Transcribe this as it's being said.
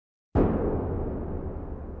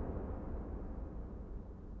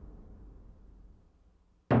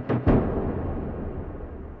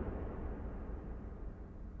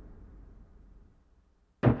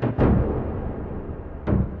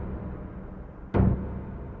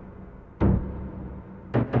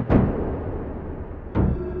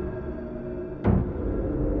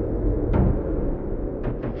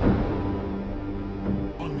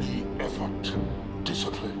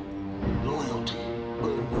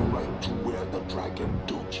dragon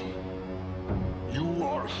duty. You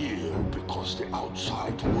are here because the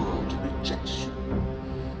outside world rejects you.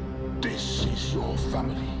 This is your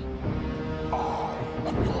family. I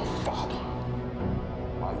am your father.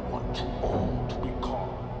 I want you all to become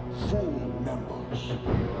full members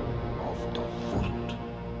of the Foot.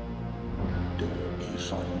 There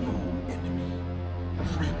is a new enemy.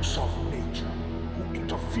 Freaks of nature who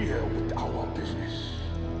interfere with our business.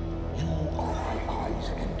 You are my eyes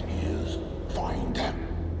and ears. Find them.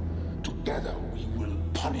 Together we will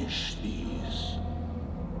punish these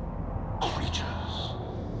creatures.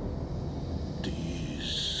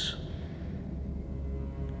 These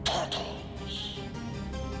turtles.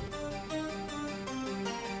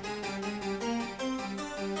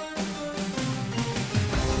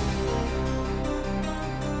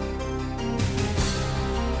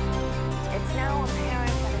 It's now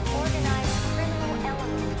apparent that an organized criminal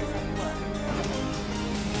element is at work.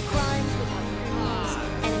 Crimes without criminals,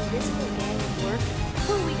 an invisible gang at work.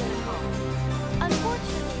 Who are we gonna call?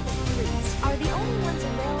 Unfortunately, the police are the only ones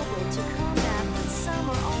available to combat what some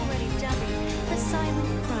are already dubbing the silent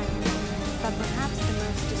crime wave. But perhaps the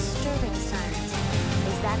most disturbing silence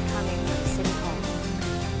is that coming from City Hall.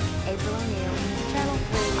 April O'Neil, Channel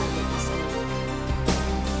 3 Eyewitness News.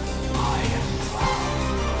 I am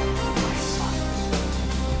proud of my sons.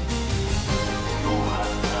 You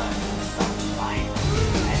have learned the fight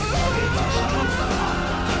and courageous truth about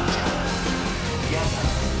the future. Together,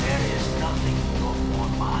 there is nothing your four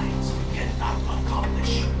minds cannot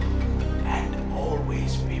accomplish. And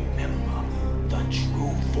always remember the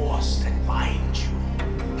true force that binds you.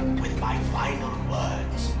 With my final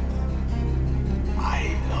words,